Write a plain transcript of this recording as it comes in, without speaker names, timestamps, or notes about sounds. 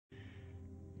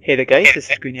Hey there guys,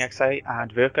 this is GreenXI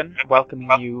and Virkin,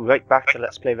 welcoming you right back to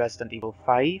Let's Play Resident Evil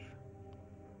 5.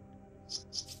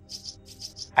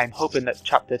 I'm hoping that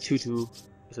Chapter 2.2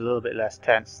 is a little bit less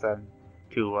tense than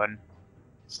 2.1.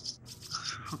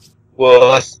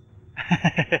 What?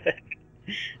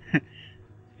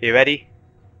 You ready?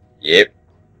 Yep.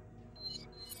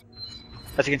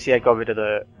 As you can see, I got rid of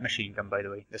the machine gun, by the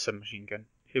way, the submachine gun.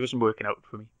 It wasn't working out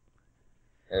for me.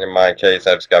 And in my case,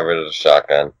 I just got rid of the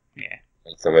shotgun. Yeah.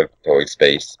 And some inventory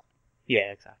space.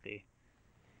 Yeah, exactly.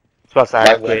 Plus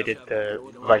I upgraded the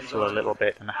rifle a little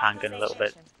bit and the handgun a little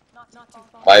bit.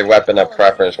 My weapon of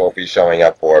preference won't be showing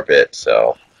up for a bit,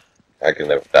 so I can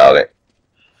live without it.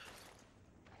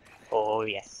 Oh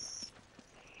yes.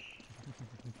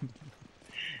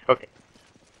 Okay.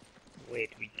 Where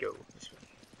do we go? This way.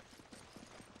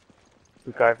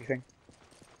 We got everything?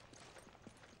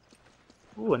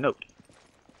 Ooh, a note.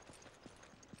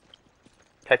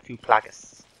 Type 2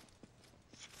 Plagas.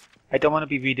 I don't want to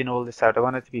be reading all this out. I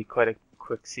want it to be quite a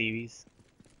quick series.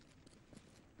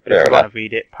 But if you want to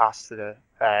read it past the,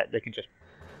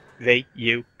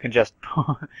 you can just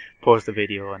pause the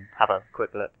video and have a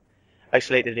quick look.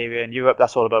 Isolated area in Europe,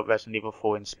 that's all about Resident Evil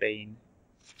 4 in Spain.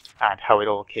 And how it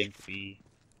all came to be.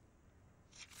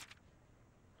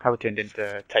 How it turned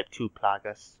into Type 2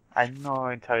 Plagas. I'm not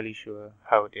entirely sure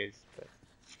how it is, but...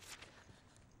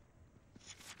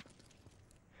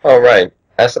 Alright,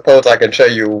 I suppose I can show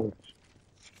you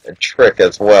a trick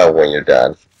as well when you're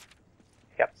done.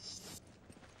 Yep.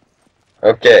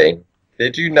 Okay,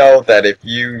 did you know that if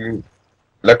you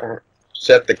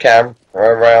set the camera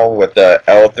around with the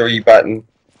L3 button,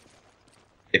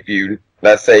 if you,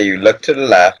 let's say you look to the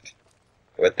left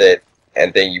with it,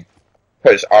 and then you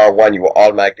push R1, you will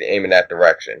automatically aim in that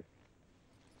direction.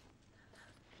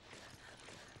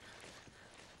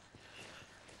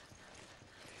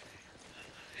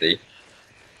 See?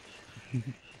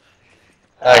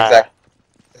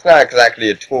 It's not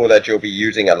exactly a tool that you'll be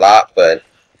using a lot, but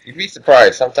you'd be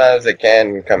surprised. Sometimes it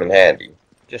can come in handy.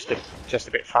 Just a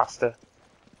bit faster.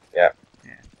 Yeah.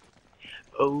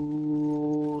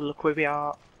 Oh, look where we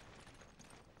are.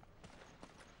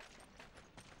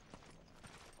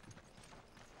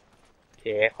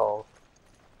 Careful.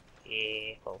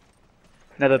 Careful.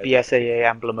 Another BSAA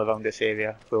emblem around this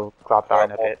area. We'll grab that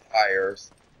in a bit.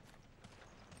 Wires.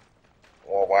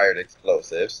 More wired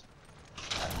explosives.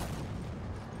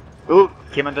 Oh,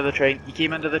 came under the train. He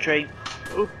came under the train.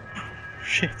 Oh,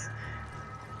 shit.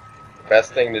 The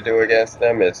best thing to do against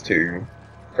them is to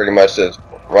pretty much just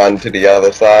run to the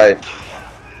other side.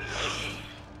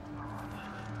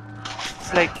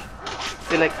 It's like,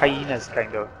 they're like hyenas,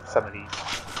 kind of, some of these.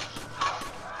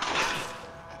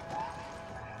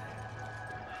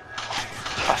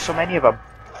 Oh, so many of them.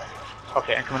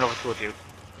 Okay, I'm coming over towards you.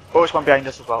 Oh, there's one behind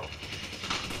us as well.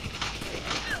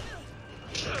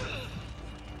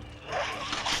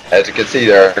 As you can see,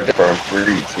 there are different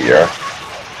breeds here.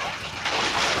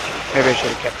 Maybe I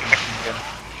should have kept the machine gun.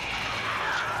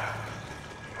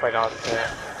 Quite hard to...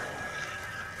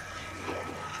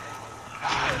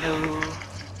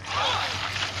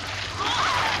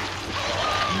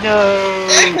 No!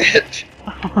 Dang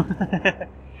it!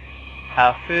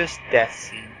 Our first death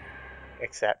scene,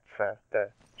 except for the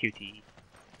QTE.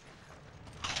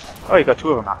 Oh, you got two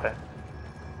of them out there.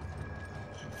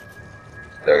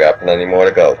 Still got plenty more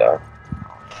to go, though.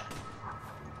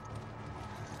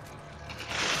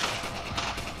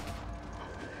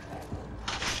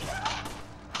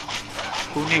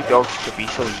 Who knew dogs could be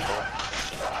so evil?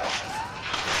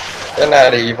 They're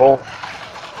not evil.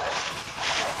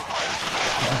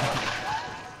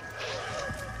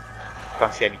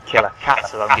 Can't see any killer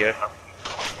cats around here.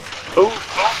 Oh!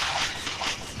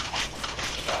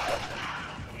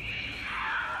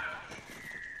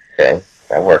 Okay,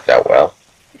 that worked out well.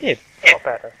 It did. A lot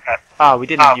better. Ah, we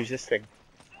didn't use this thing.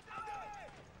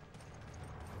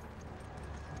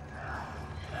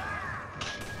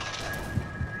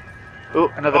 Oh,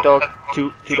 another dog.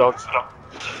 Two dogs.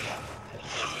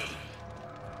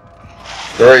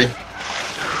 3,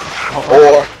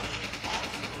 4.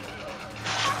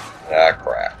 Ah,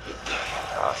 crap.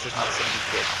 Oh, this is not something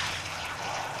good.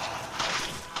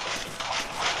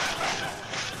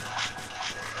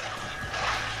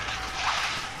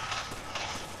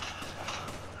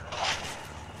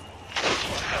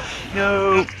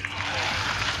 No!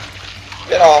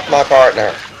 Get off my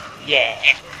partner. Yeah!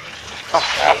 Oh,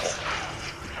 nice.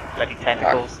 Bloody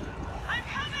tentacles.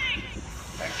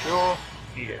 Thank you.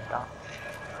 Needed that.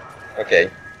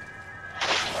 Okay.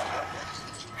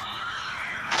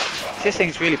 This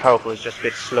thing's really powerful, it's just a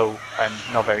bit slow and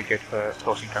not very good for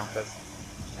close encounters.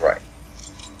 Right.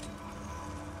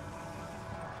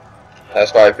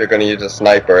 That's why if you're going to use a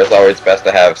sniper, it's always best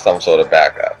to have some sort of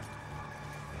backup.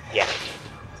 Yeah.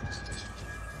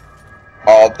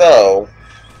 Although...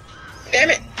 Damn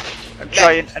it! I'm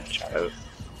trying. Oh,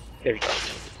 there we go.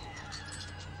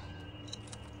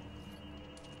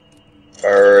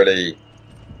 Birdie.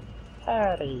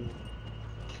 Howdy.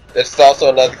 This is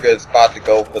also another good spot to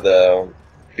go for the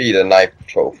Feed a Knife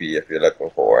trophy if you're looking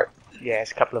for it. Yeah,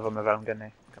 there's a couple of them around, isn't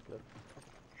there?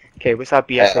 Okay, what's that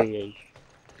BSAE?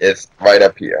 It's right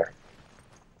up here.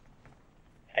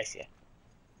 I see.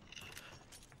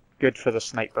 Good for the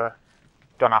sniper.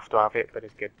 Don't have to have it, but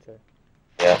it's good to...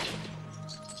 Yeah.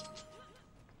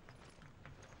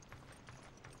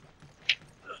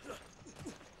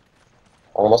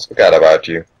 Almost forgot about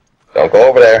you. Don't go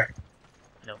over there.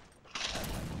 No.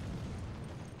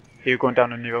 You're going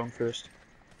down on your own first.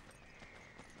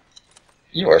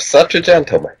 You are such a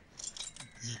gentleman.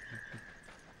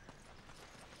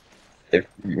 If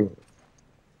you...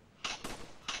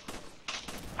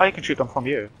 Oh, you can shoot them from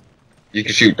here. You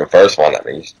can shoot the first one at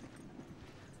least.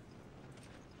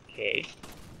 Okay.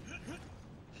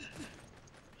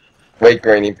 Wait,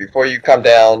 Greenie, before you come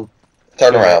down,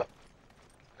 turn around.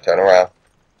 Turn around.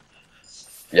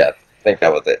 Yes, I think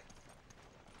that was it.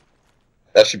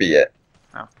 That should be it.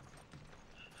 Oh.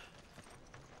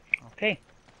 Okay.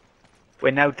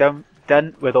 We're now done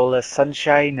with all the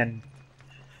sunshine and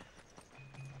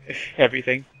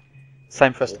everything. It's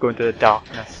time for us to go into the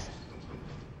darkness.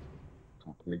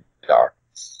 Complete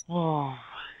darkness. Oh,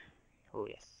 oh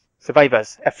yes.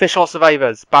 Survivors. Official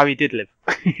survivors. Barry did live.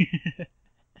 I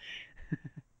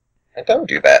don't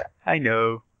do that. I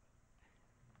know.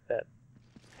 But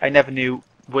I never knew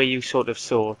where you sort of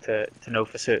saw to know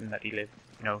for certain that he lived.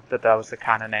 You know, that was the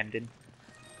canon ending.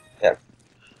 Yeah.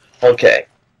 Okay.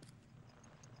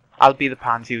 I'll be the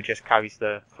pansy who just carries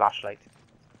the flashlight.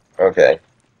 Okay.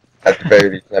 At the very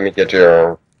least, let me get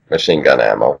your machine gun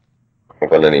ammo. I'm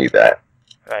gonna need that.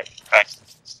 Right.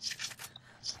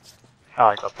 Oh,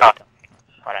 I got that.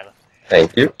 Whatever.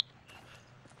 Thank you.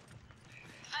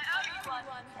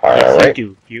 Yes, Alright. you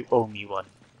do. You owe me one.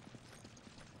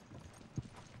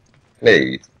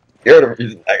 Please. You're the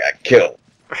reason I got killed.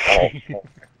 Oh, I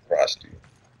trust you.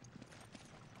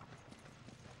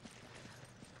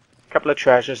 Couple of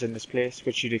treasures in this place,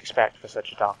 which you'd expect for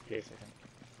such a dark place, I think.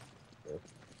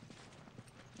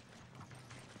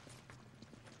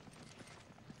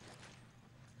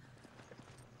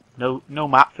 No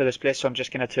map for this place, so I'm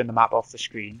just going to turn the map off the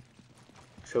screen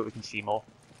so we can see more.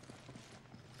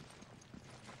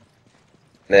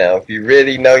 Now, if you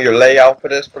really know your layout for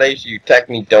this place, you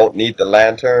technically don't need the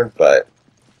lantern, but...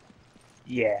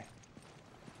 Yeah.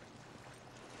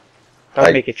 That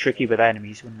would make it tricky with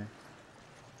enemies, wouldn't it?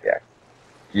 Yeah.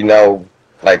 You know,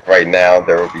 like right now,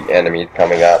 there will be enemies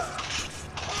coming up.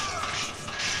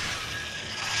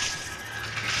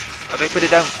 How do I put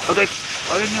it down? How do I...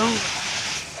 Oh no!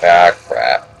 Ah,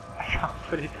 crap. I can't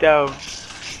put it down.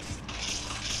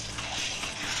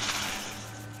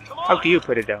 How do you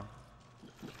put it down?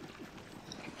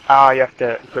 Ah, you have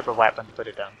to equip a weapon to put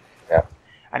it down. Yeah.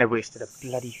 And I wasted a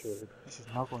bloody herb. This is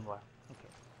not going well. Okay.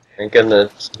 Thank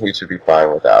goodness we should be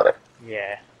fine without it.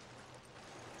 Yeah.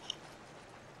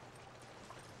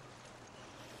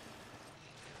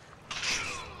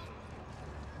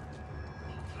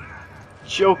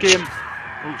 Choke him!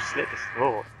 Ooh, slit his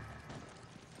throat.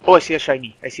 Oh, I see a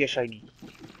shiny. I see a shiny.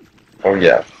 Oh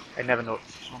yeah. I never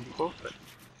noticed this one before, but...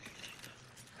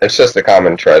 It's just a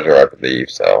common treasure, I believe,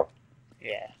 so...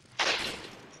 Yeah.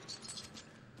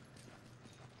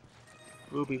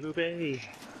 Ruby, Ruby!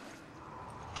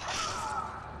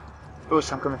 Oh,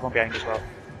 some coming from behind as well.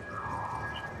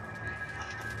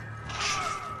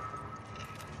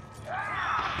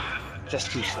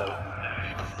 Just too slow.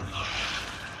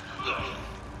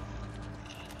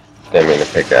 Didn't mean to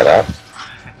pick that up.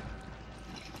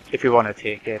 If you want to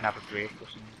take it and have a break or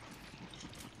something.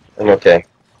 I'm okay.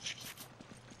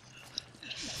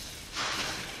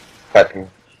 But we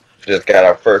just got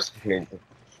our first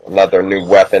another new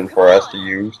weapon for us to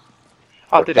use.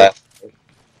 Oh, did it?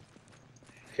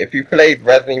 If you played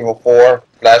Resident Evil 4,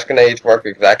 flash grenades work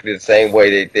exactly the same way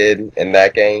they did in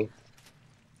that game.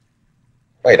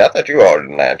 Wait, I thought you ordered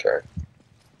a lantern.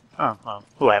 Oh, well,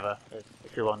 whoever.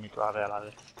 If you want me to have it, I'll have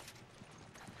it.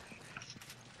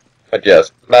 But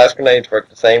yes, flash grenades work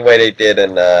the same way they did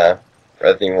in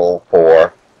Resident Evil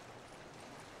 4.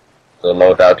 So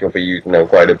no doubt you'll be using them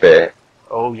quite a bit.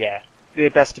 Oh yeah. They're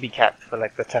best to be kept for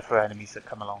like the tougher enemies that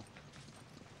come along.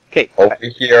 Okay. Over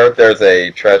here, there's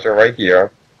a treasure right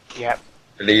here. Yep.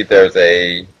 I believe there's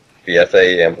a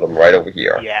VSA emblem right over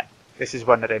here. Yeah. This is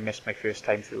one that I missed my first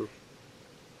time through.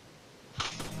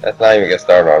 Let's not even get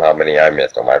started on how many I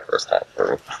missed on my first time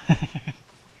through.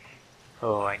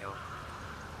 Oh, I know.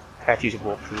 I had to use a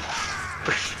walkthrough.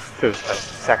 First time,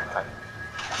 second time.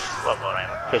 Well,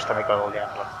 whatever. First time I got all the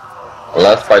emblems.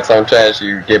 Unless by some chance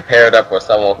you get paired up with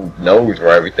someone who knows where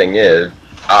everything is,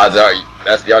 odds are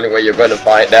that's the only way you're going to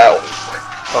find out.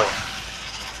 Oh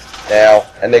yeah. Now,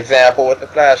 an example with the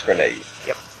flash grenade.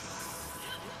 Yep.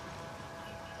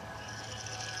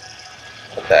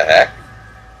 What the heck?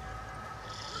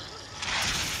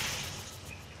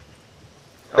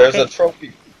 There's a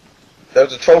trophy.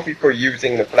 There's a trophy for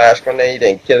using the flash grenade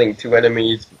and killing 2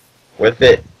 enemies with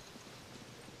it.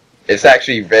 It's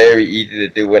actually very easy to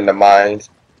do in the mines.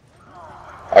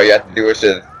 All you have to do is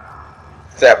just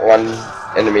set one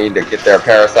enemy to get their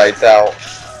parasites out.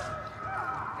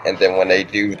 And then when they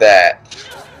do that,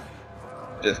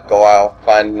 just go out,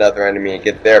 find another enemy and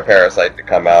get their parasite to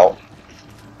come out.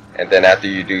 And then after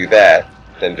you do that,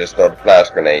 then just throw the flash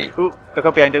grenade. Ooh, look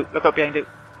up behind you, look up behind you.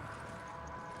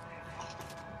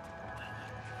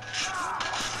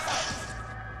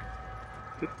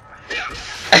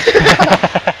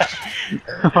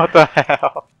 What the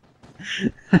hell?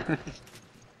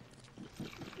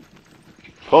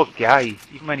 Poor guy,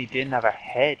 even when he didn't have a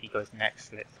head, he goes next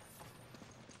to it.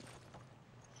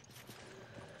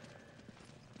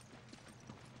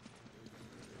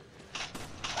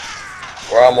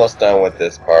 We're almost done with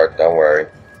this part, don't worry.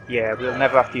 Yeah, we'll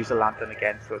never have to use a lantern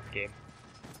again throughout the game.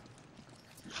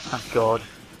 Thank God.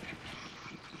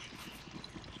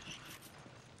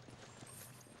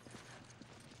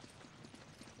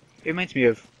 It reminds me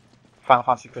of Final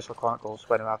Fantasy Crystal Chronicles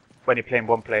when you're playing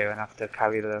one player and have to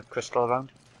carry the crystal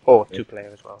around. Or 2 player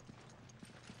as well.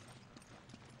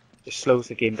 It slows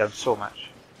the game down so much.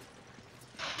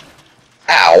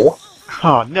 Ow!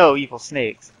 Oh no, evil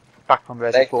snakes. Back from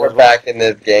Resi 4 We're as well. back in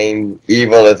this game,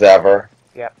 evil as ever.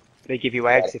 Yep. They give you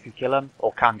eggs if you kill them,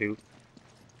 or can do.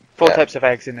 4 types of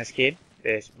eggs in this game.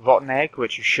 There's rotten egg,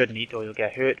 which you shouldn't eat or you'll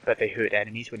get hurt, but they hurt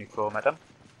enemies when you throw them at them.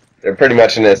 They're pretty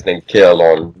much an instant kill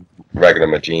on regular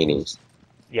Maginis.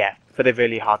 Yeah, but they're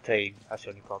really hard to aim, that's the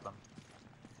only problem.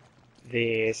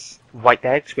 There's white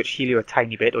eggs, which heal you a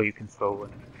tiny bit, or you can throw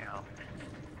them, you know.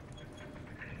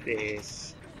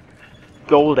 There's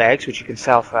gold eggs, which you can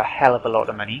sell for a hell of a lot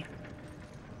of money.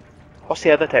 What's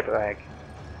the other type of egg?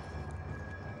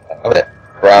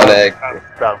 Brown egg.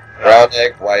 Brown. Brown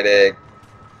egg, white egg,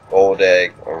 gold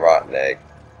egg, or rotten egg.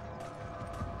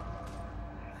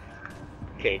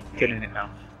 Okay, killing it now.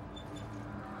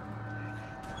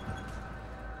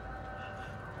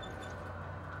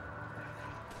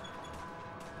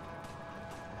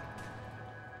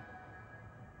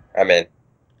 I'm in.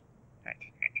 Right.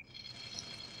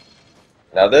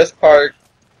 Now this part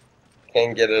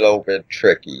can get a little bit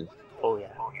tricky. Oh yeah.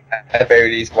 At the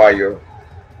very least while you're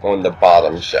on the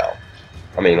bottom shelf.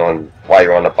 I mean while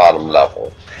you're on the bottom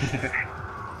level.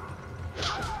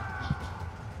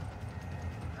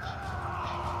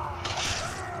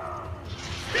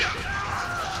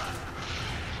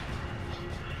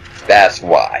 That's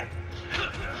why.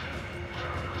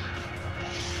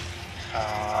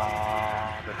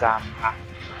 The damn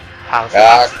house.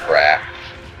 Ah, crap.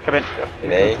 Come in.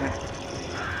 It ain't.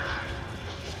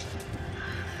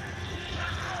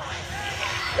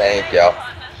 Thank you.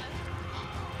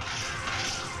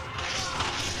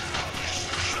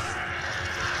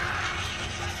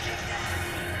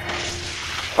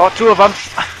 Oh, 2 of them.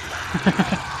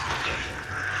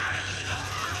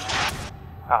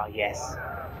 Ah, yes.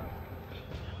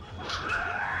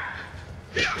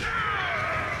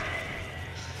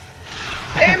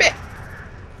 Damn it!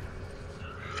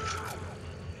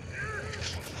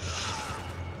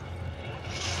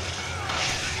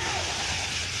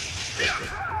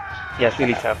 Yeah, it's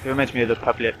really tough. It reminds me of the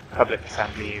public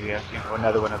assembly area. You know,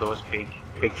 another one of those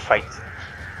big fights.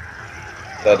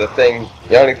 So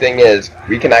the only thing is,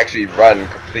 we can actually run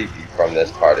completely from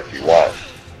this part if you want.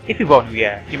 If you want to,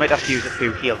 yeah. You might have to use a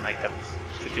few healing items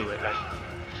to do it, like.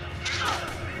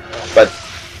 But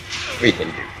we can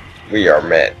do. We are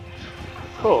men.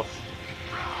 Of course.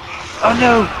 Oh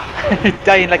no!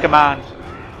 Dying like a man.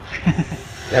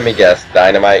 Let me guess,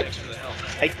 dynamite?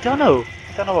 I don't know.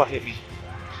 I don't know what hit me.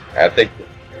 I think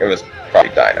it was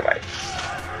probably dynamite.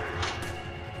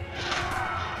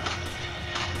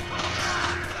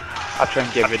 I'll try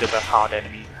and get rid of a hard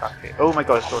enemy back there. Oh my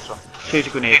god, it's got some. Here's a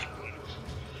grenade.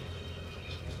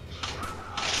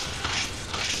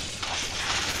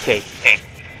 Okay.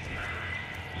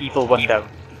 Evil one down.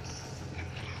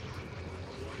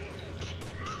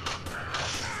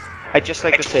 I'd just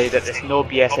like to say that there's no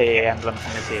BSAA emblems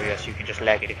in this area, so you can just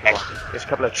leg it if you want to. There's a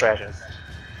couple of treasures.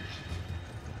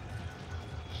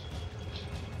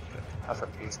 That's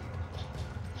up to you.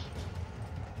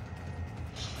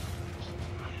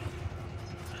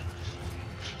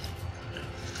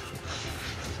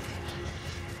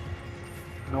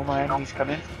 No more enemies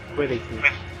coming. Where are they to?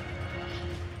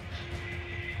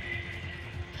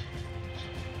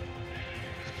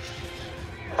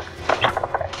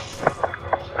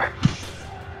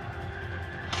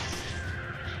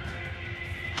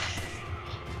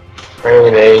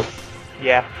 Really?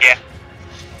 Yeah.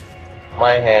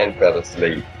 My hand fell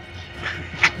asleep.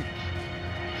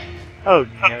 Oh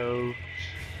no.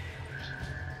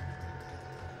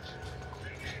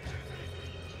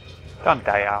 Don't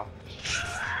die out.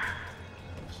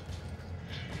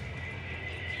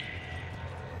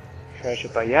 Treasure,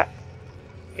 but yeah.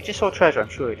 I just saw treasure, I'm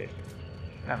sure it did.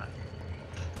 Never mind.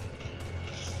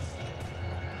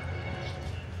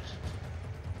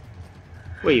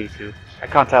 Where are you two? I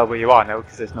can't tell where you are now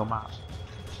because there's no map.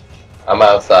 I'm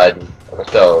outside,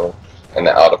 so in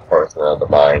the outer portion of the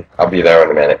mine. I'll be there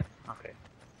in a minute. Okay.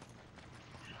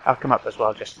 I'll come up as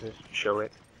well just to show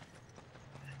it.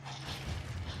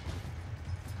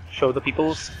 Show the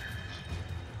peoples.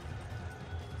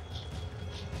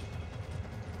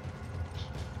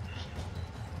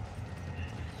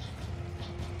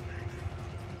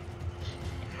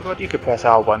 What you could press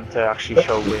R1 to actually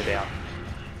show where they are.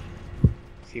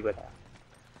 See where they are.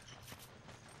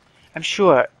 I'm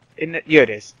sure in the, here it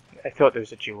is. I thought there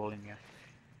was a jewel in here.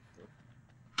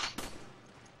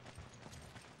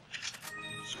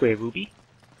 Square ruby.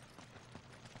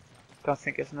 Don't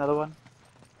think there's another one.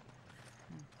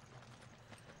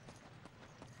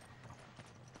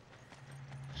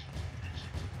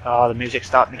 Oh, the music's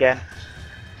starting again.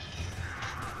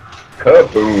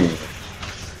 Kaboom!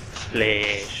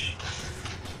 Splash.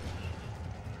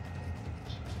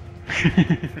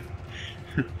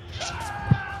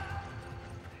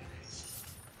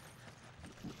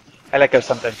 I like how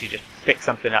sometimes you just pick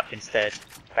something up instead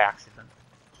by accident.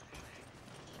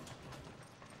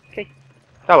 Okay,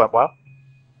 that went well.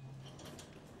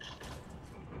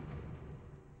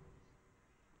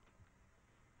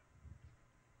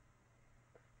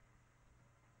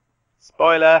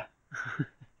 Spoiler!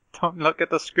 Don't look at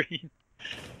the screen.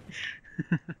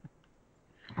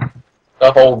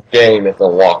 The whole game is a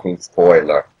walking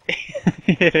spoiler.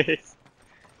 It is.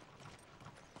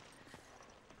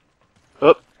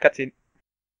 Oh, cutscene.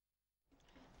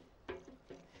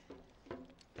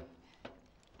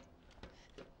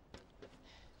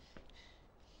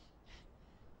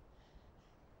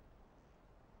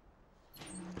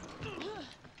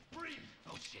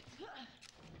 Oh shit.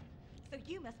 So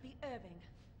you must be Irving.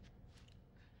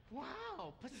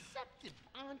 Wow, perceptive,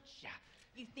 aren't ya?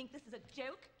 You think this is a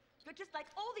joke? You're just like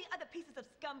all the other pieces of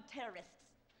scum terrorists.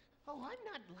 Oh, I'm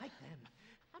not like them.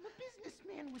 I'm a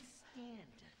businessman with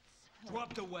standards.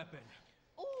 Drop the weapon.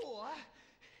 Or,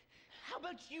 how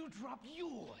about you drop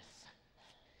yours?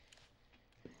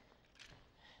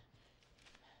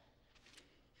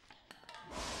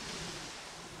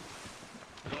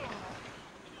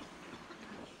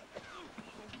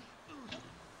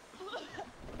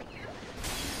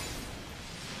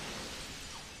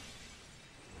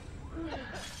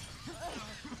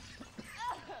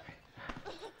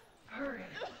 Hurry.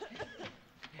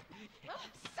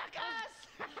 Suckers!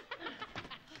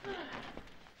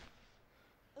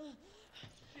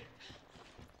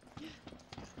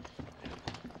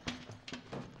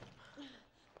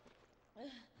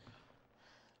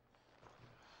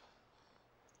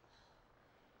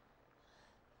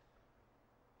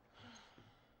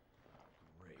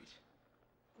 Great.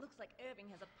 Looks like Irving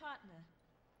has a partner.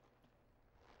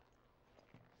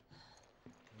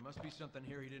 There must be something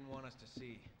here he didn't want us to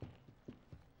see.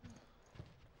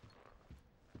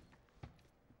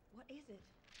 What is it?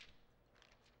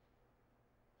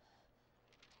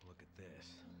 Look at this.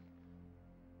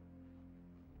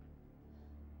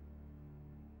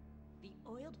 The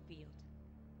oiled field.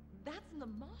 That's in the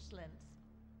marshlands.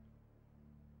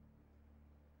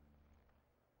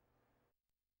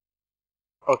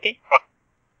 Okay.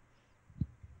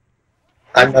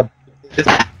 I'm a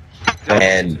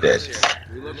bandit.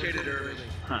 We located Irving.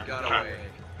 Huh. Got away.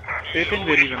 Irving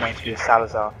really reminds me of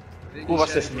Salazar. Ooh,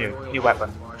 what's this new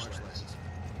weapon?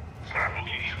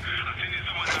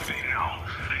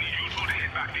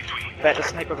 Better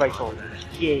sniper rifle.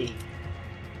 Yay. Do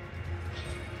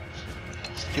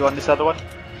you want this other one?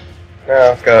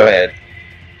 No, go ahead.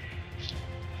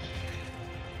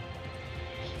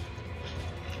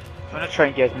 I'm gonna try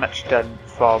and get as much done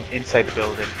from inside the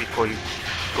building before you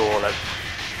go all out.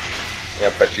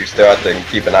 Yeah, but you still have to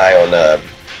keep an eye on the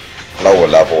lower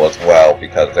level as well,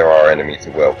 because there are enemies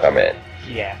who will come in.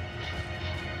 Yeah.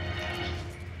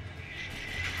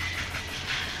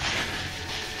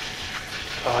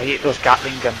 Oh, I hate those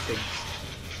Gatling gun things.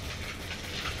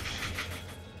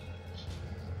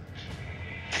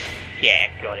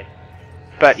 Yeah, got it.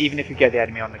 But even if you get the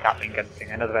enemy on the Gatling gun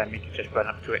thing, another enemy can just run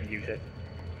up to it and use it.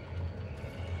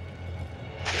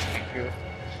 Thank you.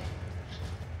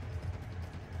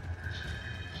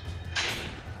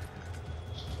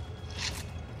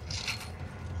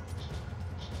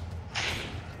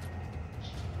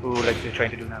 Ooh, like they're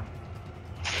trying to do now.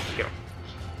 Go.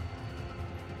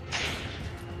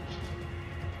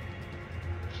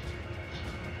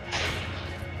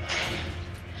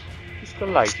 He's still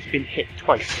alive. He's been hit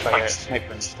twice by a sniper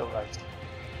and he's still alive.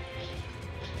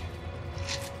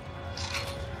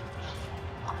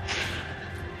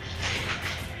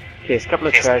 Okay, there's a couple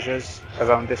of treasures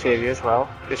around this area as well.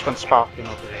 This one's sparkling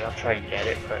over there. I'll try and get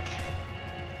it, but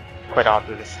quite hard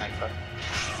with this sniper.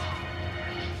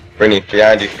 Bring it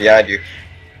behind you, behind you.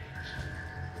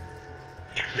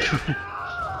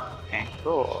 Okay,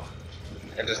 cool.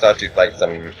 I just thought you'd like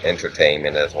some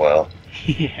entertainment as well.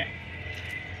 Yeah.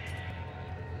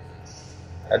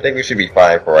 I think we should be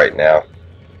fine for right now.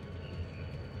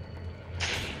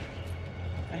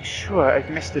 I'm sure I've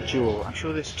missed a jewel. I'm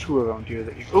sure there's two around here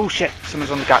that you... Oh shit!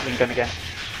 Someone's on the Gatling gun again.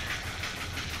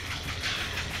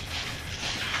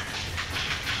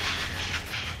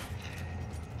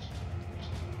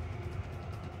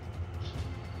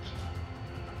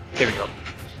 Here we go.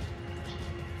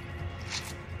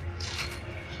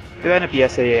 There ain't a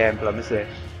BSAA emblem, is there?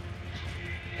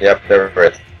 Yep, there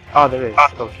is. Oh, there is.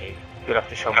 Okay. You'll have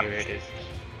to show me where it is.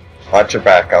 Watch your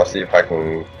back, I'll see if I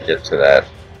can get to that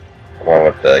one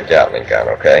with the Gatling gun,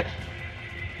 okay?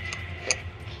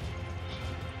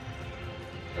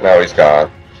 No, he's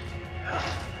gone.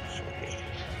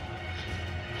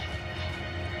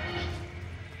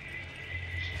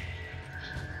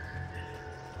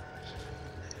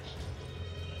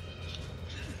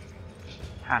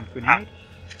 Hand grenade.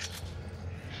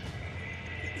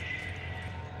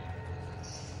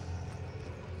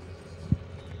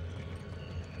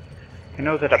 I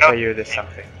know that up by here there's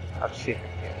something. I'll see.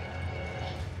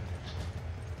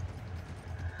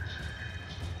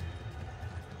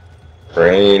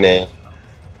 Greenie.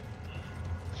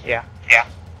 Yeah.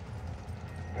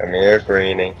 Come here,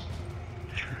 Greenie.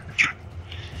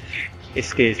 It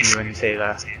scares me when you say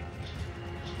that. You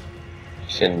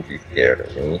shouldn't be scared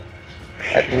of me.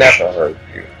 I'd never hurt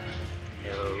you.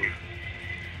 No.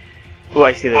 Oh,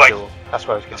 I see the door. That's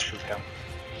what I was going to shoot down.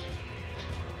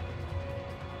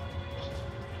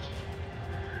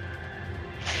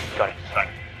 Got it.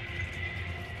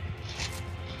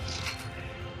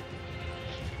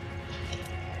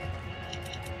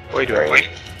 What are you doing? Greenie.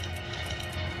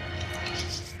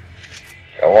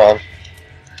 Go on.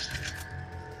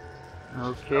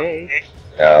 Okay.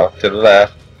 No, to the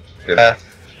left. To the left.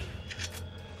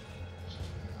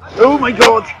 Oh my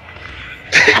god!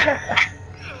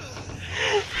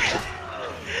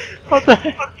 What the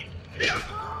heck?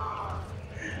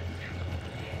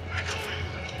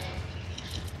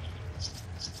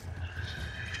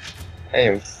 I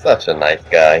am such a nice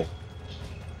guy.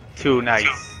 Too nice.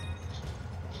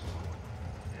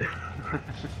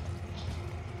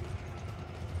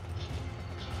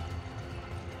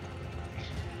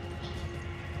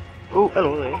 Oh,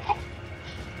 hello there.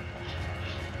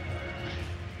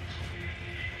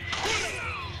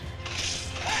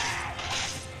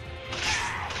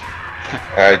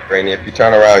 Alright, Greenie, if you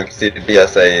turn around, you can see the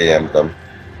BSAA emblem.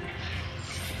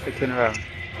 I turn around.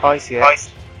 Oh, I see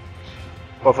it.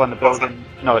 Over on the building.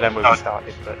 No, then where we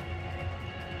started, but...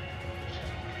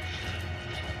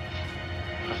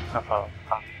 Not far.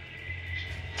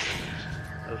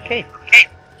 Okay.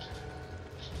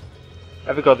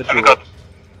 Have we got the jewel?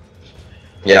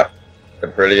 Yep, they're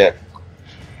brilliant.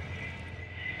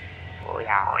 Oh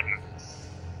yeah.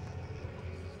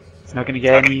 It's not gonna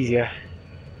get any easier.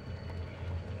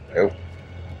 Nope.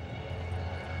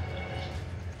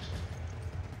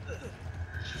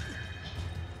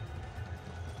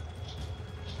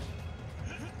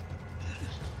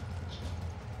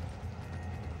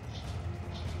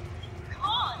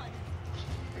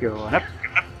 Go on up.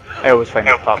 I always find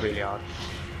this part really hard.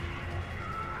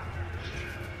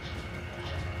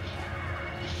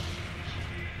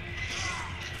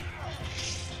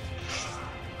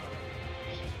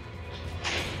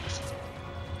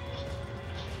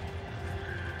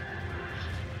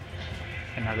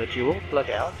 Another jewel, blood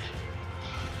out.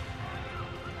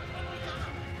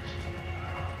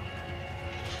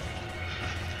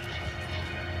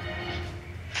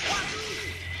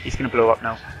 He's gonna blow up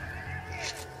now.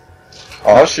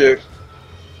 Oh shoot.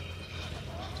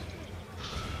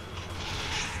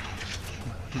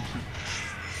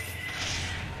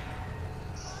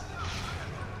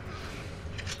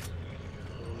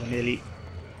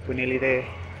 we're nearly there.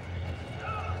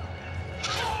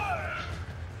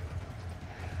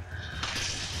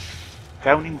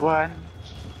 Down in one.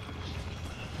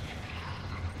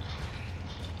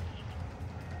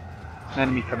 An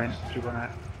enemy coming. Do you wanna?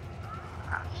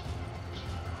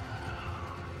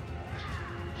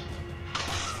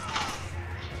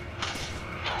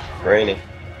 Raining.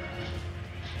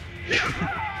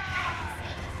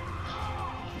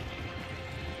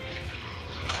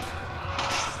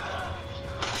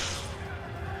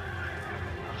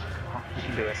 We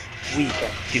can do this. We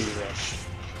can do this.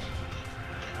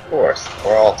 Of course,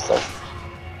 we're awesome.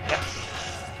 Yes.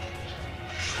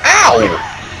 Ow!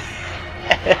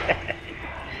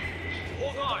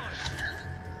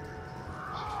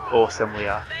 Awesome we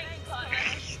are.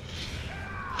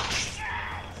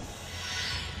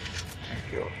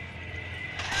 Thank you.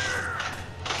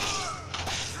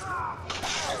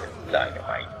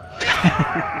 Dynamite.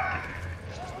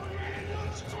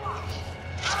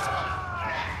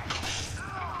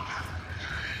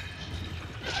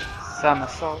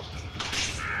 Somersault.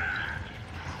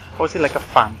 Or is it like a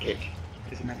fan kick?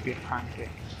 Is it meant to be a fan kick?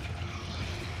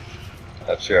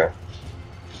 Not sure.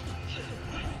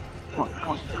 Come on, come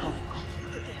on, come on.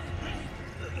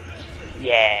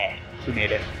 Yeah! We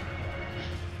made it.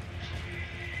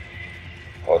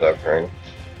 Hold up, Rain.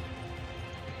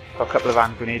 Got a couple of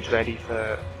hand grenades ready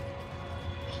for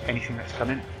anything that's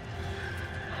coming.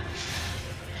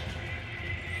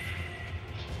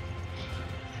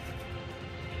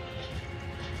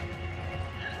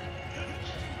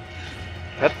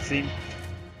 Cutscene.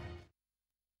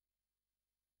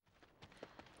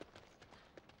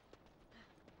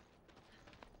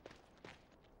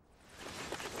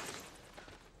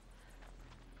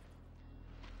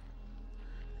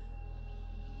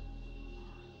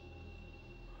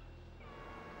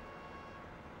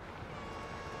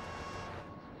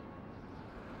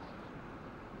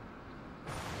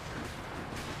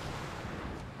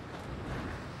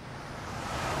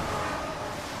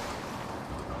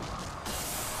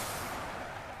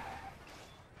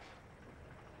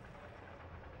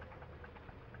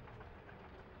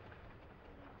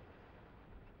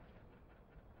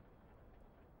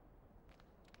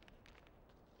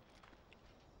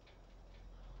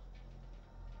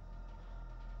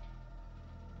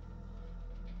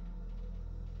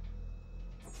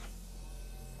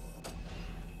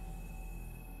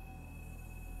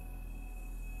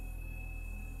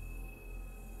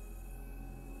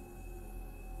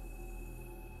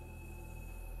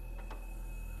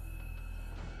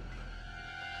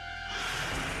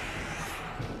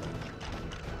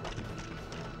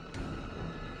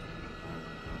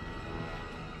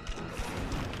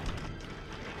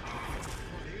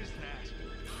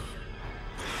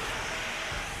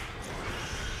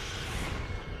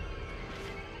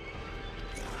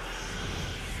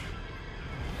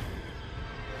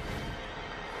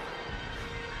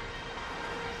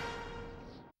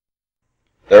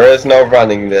 There is no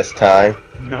running this time.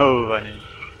 No running.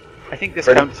 I think this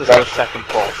Pretty counts as much. our second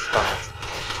boss fight.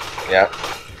 Yeah.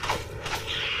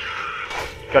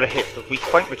 Gotta hit the weak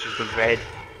point, which is the red.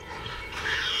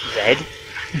 Red?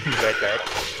 red.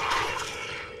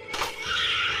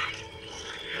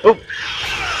 Oh!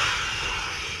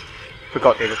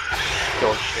 Forgot they were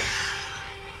dodged in.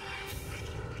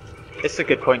 It's a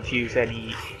good point to use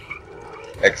any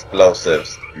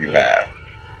Explosives you have.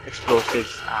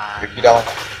 explosives and... If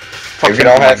you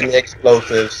don't have any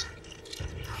explosives,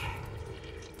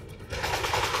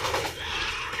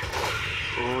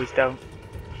 Oh, he's down.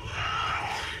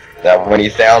 now when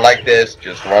he's down like this,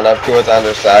 just run up to his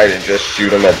underside and just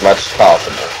shoot him as much as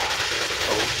possible.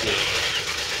 Oh, yeah.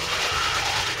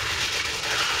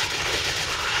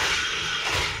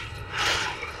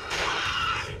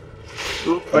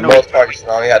 Ooh, For the most part, you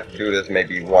only have to do this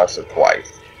maybe once or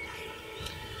twice.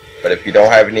 But if you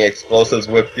don't have any explosives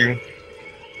with you,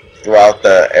 throughout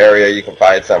the area you can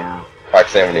find some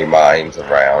proximity mines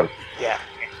around. Yeah.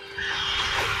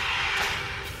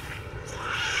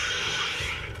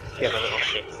 Give a little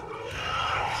shit.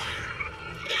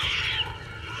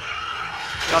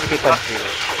 Not a good time to do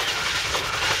this.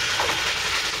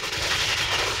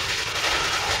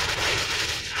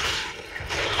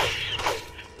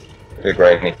 Big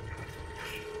rainy.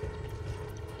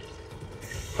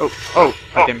 Oh,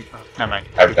 I didn't. Oh, never mind.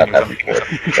 I've done that We before.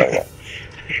 can use them.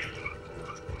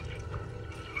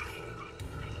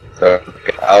 So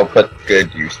I'll put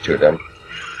good use to them.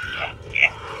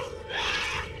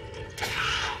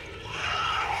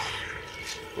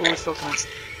 Oh, it's still coming.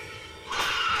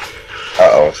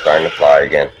 Uh-oh, it's starting to fly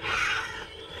again.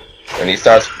 When he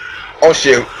starts... Oh,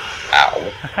 shoot!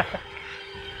 Ow.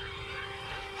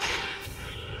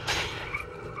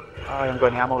 I haven't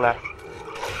got any ammo left.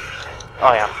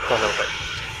 Oh yeah, got a little bit.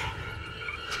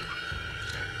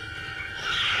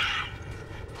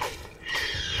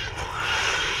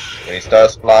 When he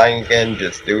starts flying again,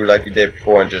 just do like you did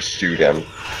before and just shoot him.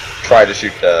 Try to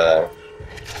shoot the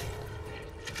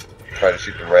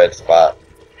red spot.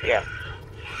 Yeah.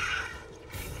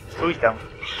 Oh, he's down.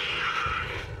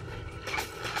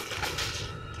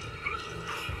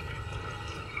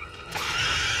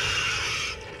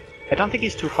 I don't think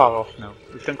he's too far off now.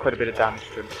 We've done quite a bit of damage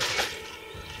to him.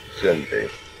 Shouldn't be.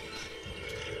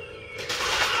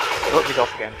 Oh, he's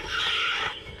off again.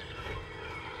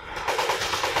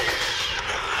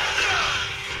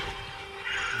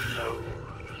 No.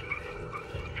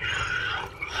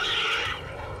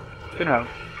 Turn around.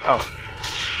 Oh.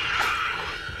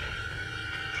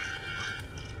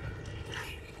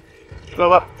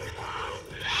 Blow up.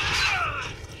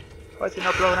 Why is it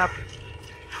not blowing up?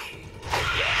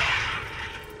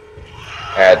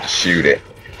 I had to shoot it.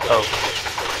 Oh.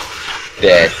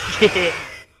 Dead.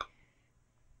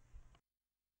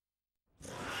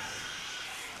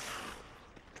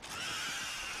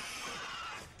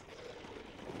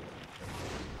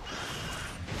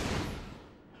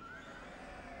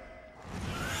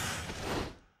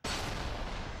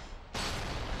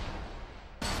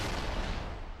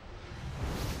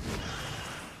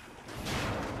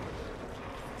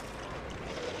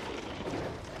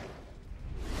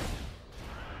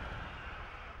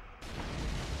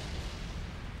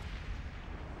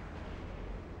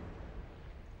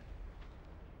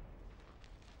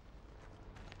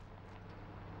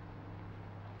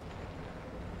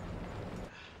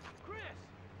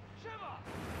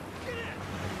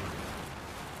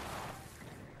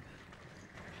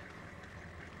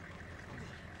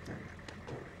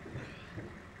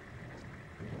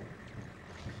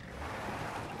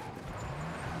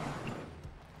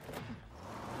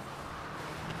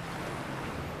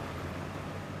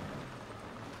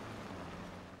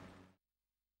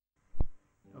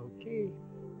 Okay.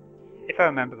 If I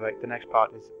remember right, the next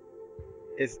part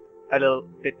is a little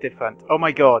bit different. Oh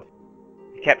my god.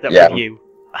 I kept up with you.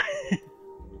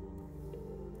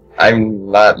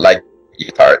 I'm not like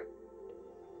Ricard.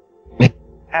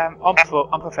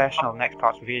 Unprofessional, next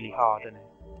part's really hard, isn't it?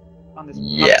 On this,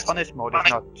 Yes. on this mode, it's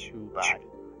not too bad.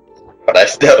 But I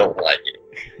still don't like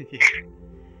it. Yeah.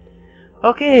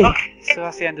 Okay, so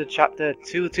that's the end of chapter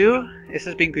 2-2. This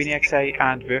has been Greeny XA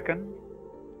and Virkin.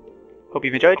 Hope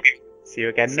you've enjoyed. See you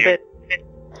again in a bit.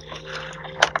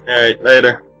 Alright,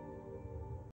 later.